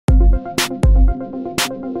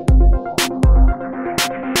Hello,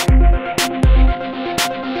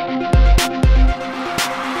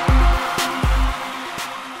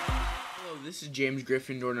 this is James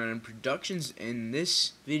Griffin, Door9 Productions, and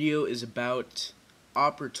this video is about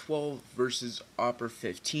Opera 12 versus Opera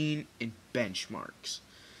 15 in benchmarks.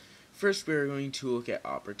 First, we are going to look at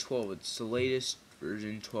Opera 12. It's the latest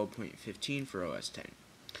version, 12.15 for OS X.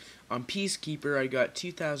 On Peacekeeper, I got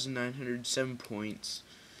 2,907 points,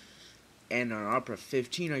 and on Opera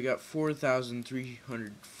 15, I got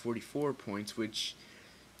 4,344 points, which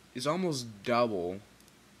is almost double.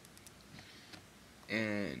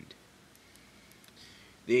 And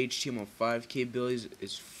the HTML5 capabilities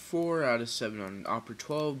is 4 out of 7 on Opera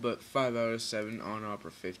 12, but 5 out of 7 on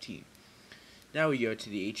Opera 15. Now we go to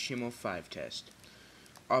the HTML5 test.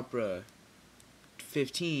 Opera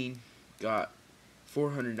 15 got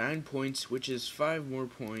 409 points, which is 5 more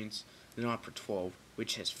points than Opera 12,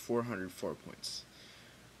 which has 404 points.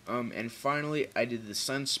 And finally, I did the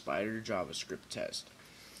SunSpider JavaScript test.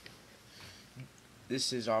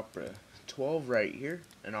 This is Opera 12 right here,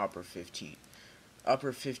 and Opera 15.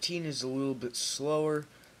 Opera 15 is a little bit slower,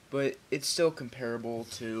 but it's still comparable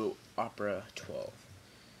to Opera 12.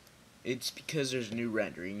 It's because there's a new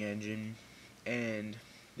rendering engine, and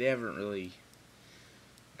they haven't really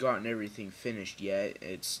gotten everything finished yet.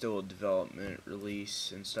 It's still a development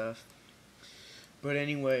release and stuff. But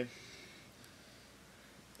anyway,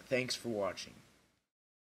 thanks for watching.